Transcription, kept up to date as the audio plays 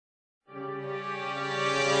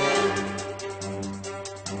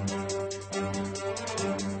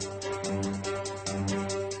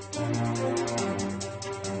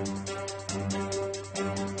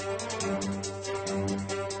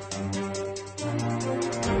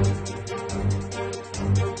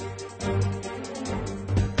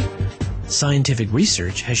Scientific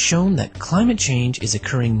research has shown that climate change is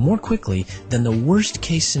occurring more quickly than the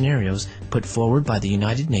worst-case scenarios put forward by the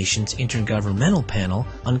United Nations Intergovernmental Panel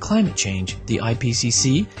on Climate Change, the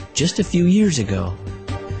IPCC, just a few years ago.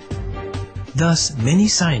 Thus, many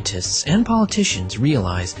scientists and politicians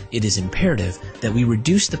realize it is imperative that we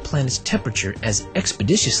reduce the planet's temperature as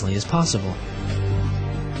expeditiously as possible.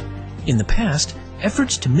 In the past,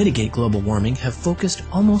 efforts to mitigate global warming have focused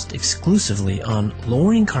almost exclusively on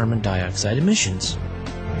lowering carbon dioxide emissions.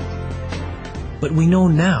 But we know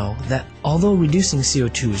now that although reducing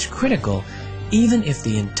CO2 is critical, even if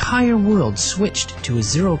the entire world switched to a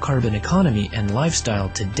zero-carbon economy and lifestyle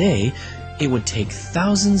today, it would take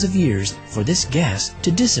thousands of years for this gas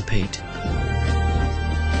to dissipate.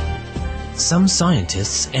 Some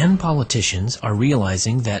scientists and politicians are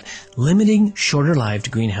realizing that limiting shorter-lived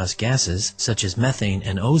greenhouse gases, such as methane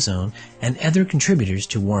and ozone, and other contributors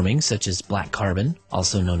to warming, such as black carbon,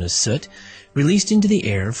 also known as soot, released into the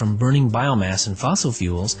air from burning biomass and fossil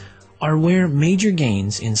fuels, are where major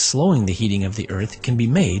gains in slowing the heating of the Earth can be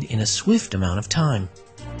made in a swift amount of time.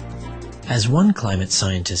 As one climate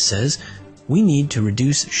scientist says, we need to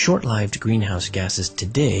reduce short-lived greenhouse gases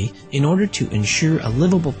today in order to ensure a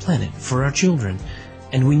livable planet for our children,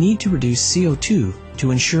 and we need to reduce CO2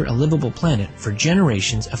 to ensure a livable planet for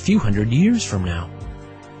generations a few hundred years from now.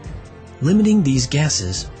 Limiting these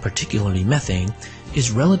gases, particularly methane,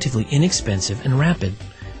 is relatively inexpensive and rapid,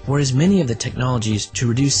 whereas many of the technologies to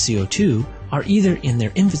reduce CO2 are either in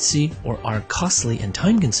their infancy or are costly and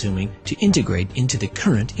time-consuming to integrate into the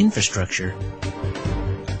current infrastructure.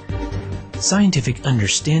 Scientific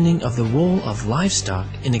understanding of the role of livestock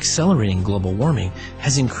in accelerating global warming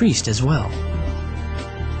has increased as well.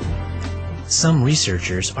 Some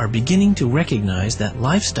researchers are beginning to recognize that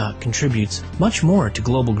livestock contributes much more to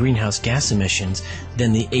global greenhouse gas emissions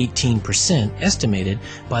than the 18% estimated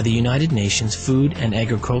by the United Nations Food and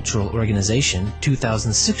Agricultural Organization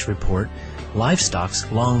 2006 report,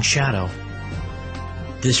 Livestock's Long Shadow.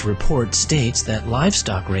 This report states that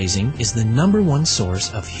livestock raising is the #1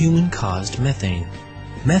 source of human-caused methane.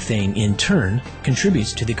 Methane, in turn,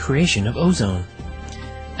 contributes to the creation of ozone.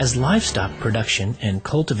 As livestock production and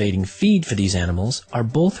cultivating feed for these animals are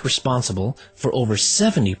both responsible for over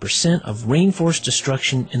 70% of rainforest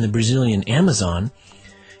destruction in the Brazilian Amazon,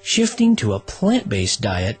 shifting to a plant-based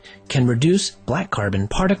diet can reduce black carbon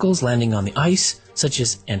particles landing on the ice, such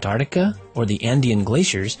as Antarctica or the Andean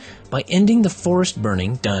glaciers, by ending the forest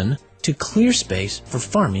burning done to clear space for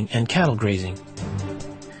farming and cattle grazing.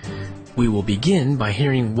 We will begin by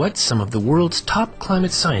hearing what some of the world's top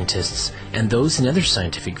climate scientists and those in other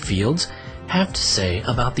scientific fields have to say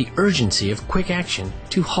about the urgency of quick action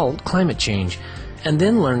to halt climate change, and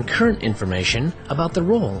then learn current information about the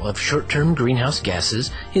role of short-term greenhouse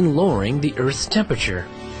gases in lowering the Earth's temperature.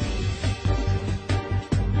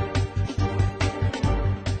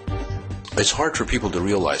 It's hard for people to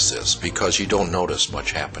realize this because you don't notice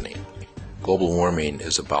much happening. Global warming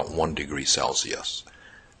is about 1 degree Celsius,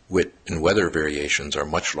 and weather variations are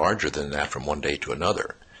much larger than that from one day to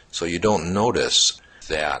another. So you don't notice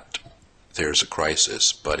that there's a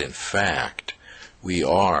crisis, but in fact, we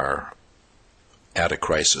are at a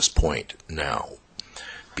crisis point now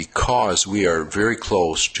because we are very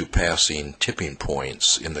close to passing tipping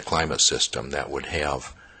points in the climate system that would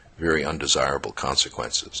have very undesirable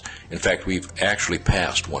consequences. In fact, we've actually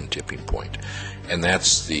passed one tipping point, and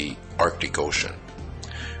that's the Arctic Ocean.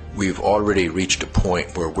 We've already reached a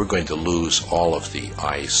point where we're going to lose all of the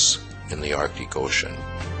ice in the Arctic Ocean.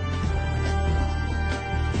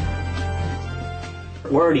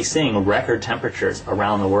 We're already seeing record temperatures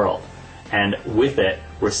around the world, and with it,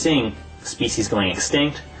 we're seeing species going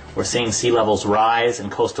extinct, we're seeing sea levels rise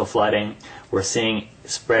and coastal flooding, we're seeing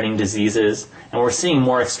spreading diseases, and we're seeing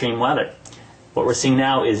more extreme weather. What we're seeing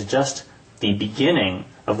now is just the beginning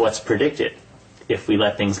of what's predicted if we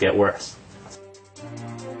let things get worse.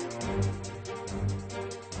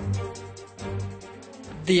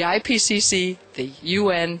 The IPCC, the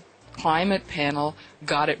UN Climate Panel,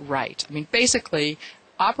 got it right. I mean, basically,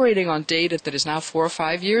 operating on data that is now 4 or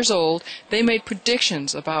 5 years old, they made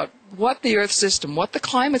predictions about what the Earth system, what the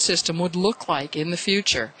climate system would look like in the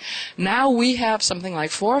future. Now we have something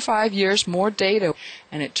like 4 or 5 years more data,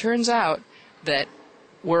 and it turns out that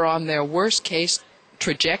we're on their worst case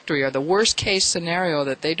trajectory, or the worst case scenario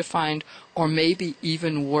that they defined, or maybe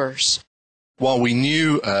even worse. While we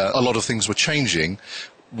knew a lot of things were changing,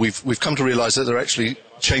 we've come to realize that they're actually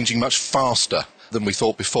changing much faster than we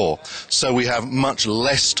thought before. So we have much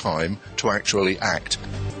less time to actually act.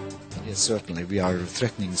 Yes, certainly. We are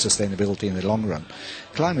threatening sustainability in the long run.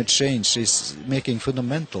 Climate change is making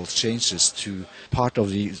fundamental changes to part of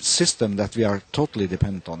the system that we are totally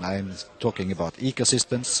dependent on. I'm talking about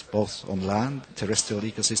ecosystems, both on land, terrestrial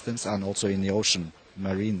ecosystems, and also in the ocean,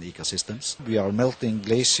 marine ecosystems. We are melting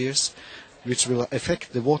glaciers, which will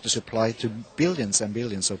affect the water supply to billions and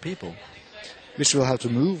billions of people, which will have to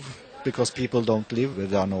move because people don't live where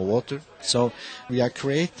there are no water. So we are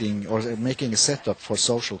creating or making a setup for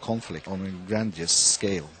social conflict on a grandiose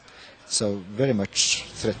scale. So very much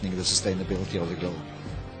threatening the sustainability of the globe.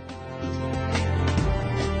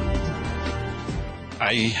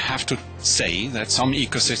 I have to say that some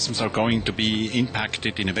ecosystems are going to be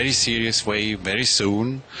impacted in a very serious way very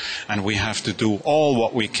soon, and we have to do all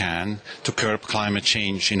what we can to curb climate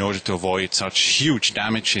change in order to avoid such huge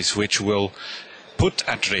damages which will put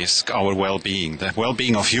at risk our well-being, the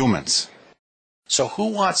well-being of humans. So who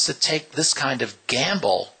wants to take this kind of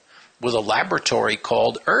gamble with a laboratory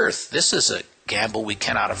called Earth? This is a gamble we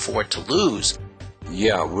cannot afford to lose.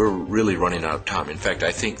 Yeah, we're really running out of time. In fact,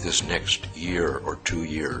 I think this next year or 2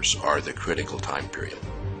 years are the critical time period.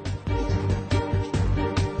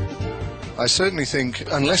 I certainly think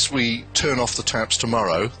unless we turn off the taps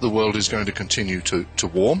tomorrow, the world is going to continue to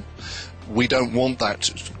warm. We don't want that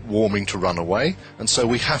warming to run away, and so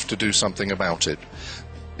we have to do something about it.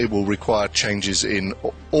 It will require changes in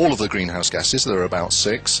all of the greenhouse gases. There are about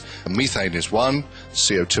 6. Methane is one,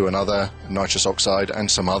 CO2 another, nitrous oxide and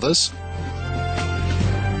some others.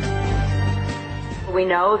 We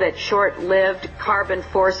know that short-lived carbon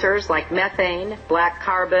forcers like methane, black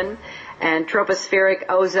carbon, and tropospheric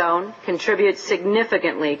ozone contribute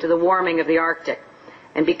significantly to the warming of the Arctic.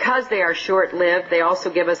 And because they are short-lived, they also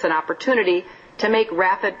give us an opportunity to make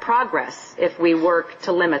rapid progress if we work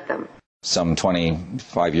to limit them. Some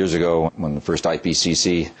 25 years ago, when the first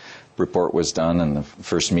IPCC report was done and the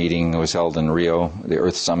first meeting was held in Rio, the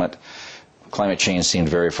Earth Summit, climate change seemed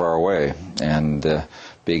very far away. And the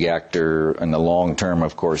big actor in the long term,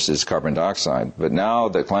 of course, is carbon dioxide. But now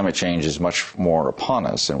that climate change is much more upon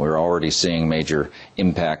us, and we're already seeing major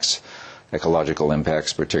impacts, ecological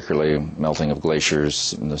impacts, particularly melting of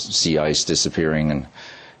glaciers, and the sea ice disappearing,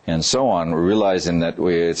 and so on. We're realizing that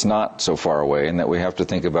it's not so far away and that we have to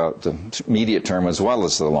think about the immediate term as well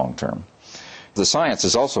as the long term. The science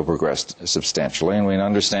has also progressed substantially, and we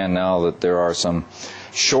understand now that there are some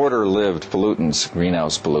shorter-lived pollutants,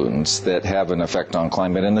 greenhouse pollutants, that have an effect on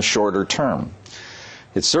climate in the shorter term.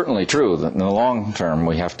 It's certainly true that in the long term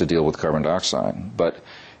we have to deal with carbon dioxide, but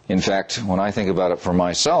in fact, when I think about it for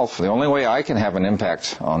myself, the only way I can have an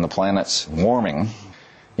impact on the planet's warming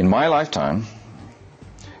in my lifetime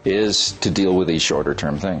is to deal with these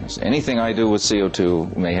shorter-term things. Anything I do with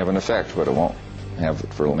CO2 may have an effect, but it won't have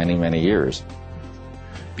it for many, many years.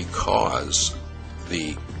 Because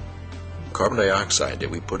the carbon dioxide that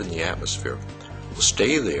we put in the atmosphere will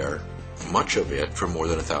stay there, much of it, for more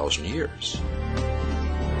than 1,000 years.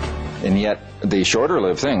 And yet, the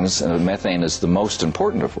shorter-lived things, methane is the most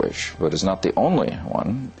important of which, but is not the only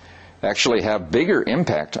one, actually have bigger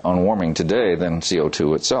impact on warming today than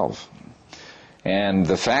CO2 itself. And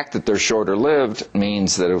the fact that they're shorter-lived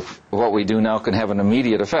means that what we do now can have an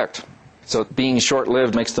immediate effect. So being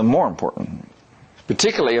short-lived makes them more important,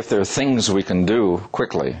 particularly if there are things we can do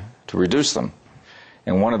quickly to reduce them.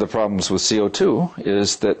 And one of the problems with CO2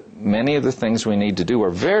 is that many of the things we need to do are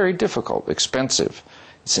very difficult, expensive.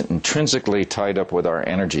 It's intrinsically tied up with our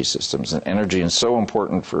energy systems, and energy is so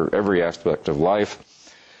important for every aspect of life.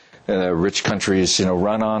 Rich countries,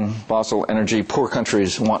 run on fossil energy. Poor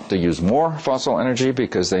countries want to use more fossil energy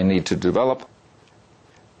because they need to develop.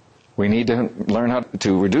 We need to learn how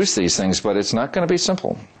to reduce these things, but it's not going to be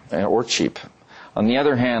simple or cheap. On the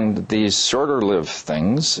other hand, these shorter-lived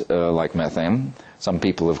things, like methane, some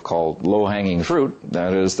people have called low-hanging fruit.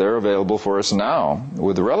 That is, they're available for us now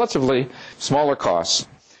with relatively smaller costs.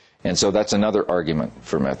 And so that's another argument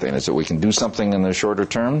for methane, is that we can do something in the shorter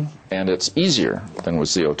term, and it's easier than with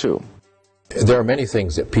CO2. There are many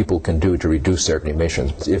things that people can do to reduce their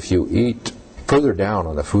emissions. If you eat further down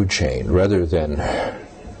on the food chain, rather than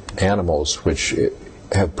animals which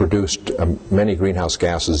have produced many greenhouse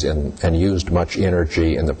gases and used much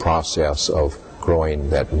energy in the process of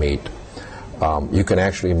growing that meat, you can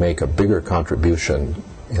actually make a bigger contribution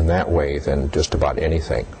in that way than just about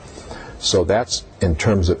anything. So that's, in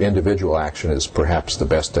terms of individual action, is perhaps the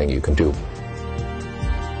best thing you can do.